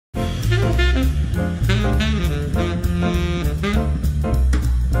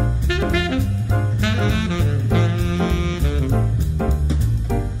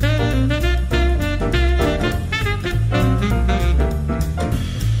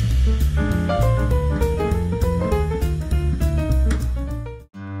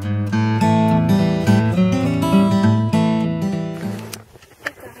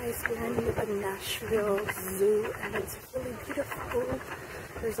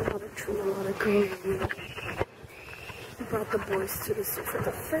a lot of trees, a lot of green. I brought the boys to the zoo for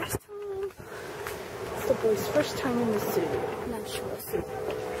the first time. It's the boys' first time in the zoo. National Zoo.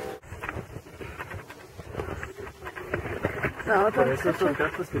 Por eso esos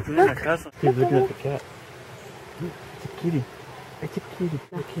gatos que tienen la casa. He's looking at the cat. It's a kitty. It's a kitty.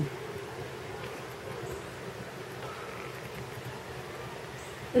 It's a kitty.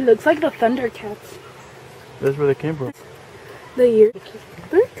 It looks like the Thundercats. That's where they came from. The ear.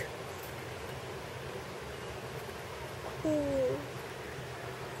 Look.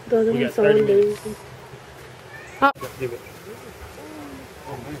 The other one's so lazy. Oh. Leave it.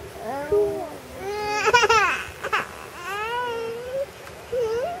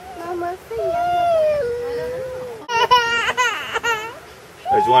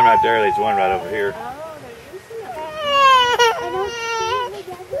 There's one right there, there's one right over here.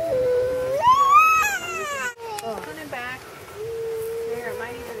 Put it back. Here, it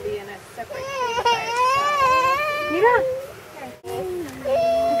might even be in a separate cage.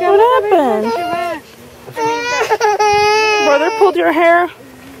 What happened? Brother pulled your hair?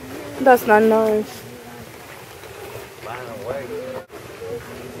 That's not nice.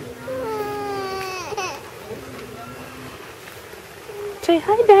 Say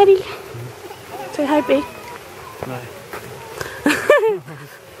hi, Daddy. Say hi, babe. Hi.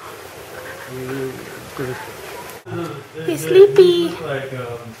 He's sleepy.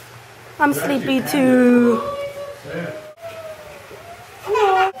 I'm sleepy too.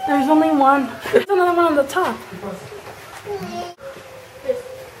 There's only one. There's another one on the top.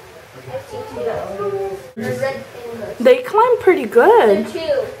 They climb pretty good. There's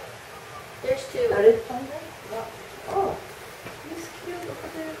two. There's two. Oh, he's cute. Look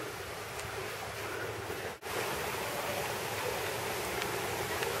at that.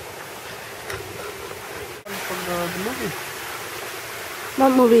 From the movie.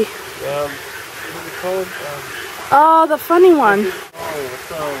 What movie? What is it called? Oh, the funny one.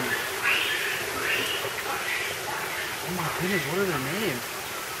 What's oh my goodness, what are their names?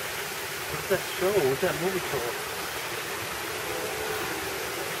 What's that show? What's that movie called?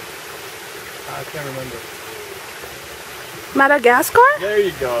 I can't remember. Madagascar? There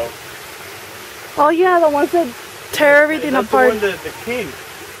you go. Oh yeah, the ones that tear everything That's apart. The one, the king.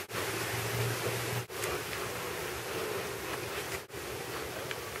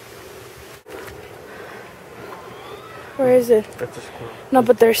 Where is it? That's a squirrel. No,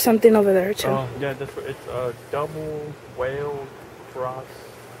 but there's something over there too. Oh, yeah, that's what it's a double whale cross.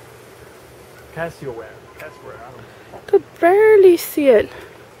 Cassowary. Cassowary, I don't know. I could barely see it.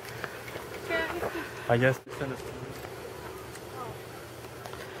 I guess it's in the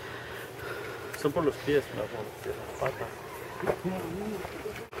son por los pies, no por los pies, las patas.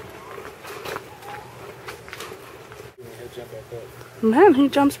 Man, he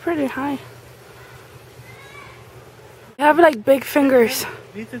jumps pretty high. They have like big fingers.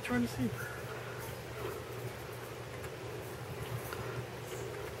 He's trying to see.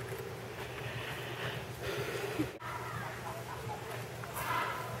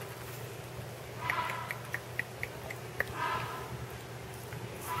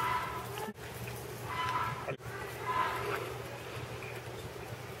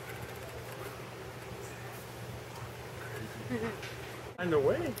 Find a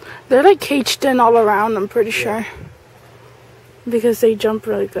way. They're like caged in all around, I'm pretty sure. Because they jump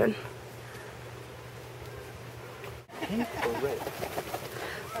really good.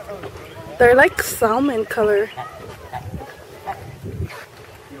 They're like salmon color.